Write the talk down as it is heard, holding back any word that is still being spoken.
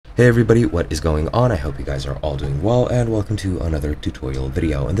Hey everybody, what is going on? I hope you guys are all doing well, and welcome to another tutorial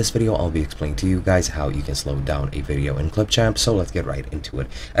video. In this video, I'll be explaining to you guys how you can slow down a video in Clipchamp, so let's get right into it.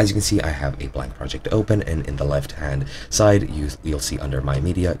 As you can see, I have a blank project open, and in the left hand side, you'll see under my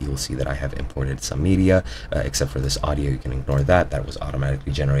media, you'll see that I have imported some media, except for this audio. You can ignore that. That was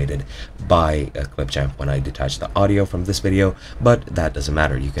automatically generated by Clipchamp when I detached the audio from this video, but that doesn't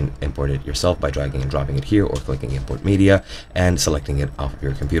matter. You can import it yourself by dragging and dropping it here, or clicking import media and selecting it off of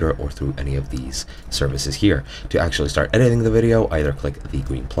your computer or through any of these services here. To actually start editing the video, either click the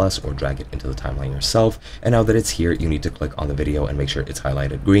green plus or drag it into the timeline yourself. And now that it's here, you need to click on the video and make sure it's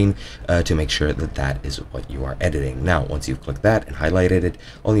highlighted green to make sure that that is what you are editing. Now, once you've clicked that and highlighted it,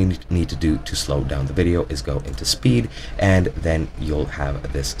 all you need to do to slow down the video is go into speed, and then you'll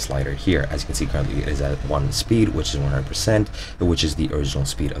have this slider here. As you can see, currently it is at 1 speed, which is 100%, which is the original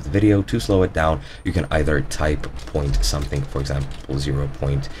speed of the video. To slow it down, you can either type point something, for example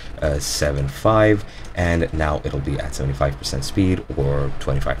 0.75, and now it'll be at 75% speed or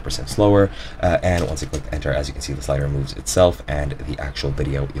 25% slower. And once you click enter, as you can see, the slider moves itself and the actual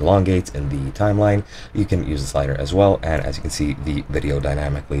video elongates in the timeline. You can use the slider as well, and as you can see, the video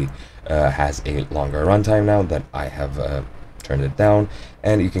dynamically has a longer runtime now that I have turned it down,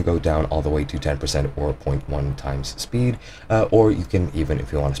 and you can go down all the way to 10% or 0.1 times speed, or you can, even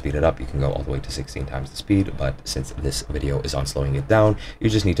if you want to speed it up, you can go all the way to 16 times the speed. But since this video is on slowing it down, you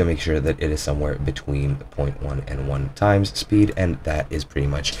just need to make sure that it is somewhere between 0.1 and 1 times speed, and that is pretty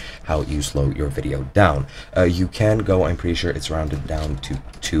much how you slow your video down. You can go, I'm pretty sure it's rounded down to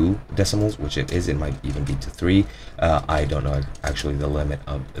 2 decimals, which it is. It might even be to 3. I don't know actually the limit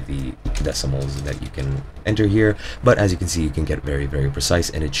of the decimals that you can enter here, but as you can see, you can get very precise,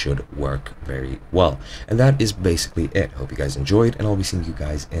 and it should work very well. And that is basically it. Hope you guys enjoyed, and I'll be seeing you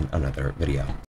guys in another video.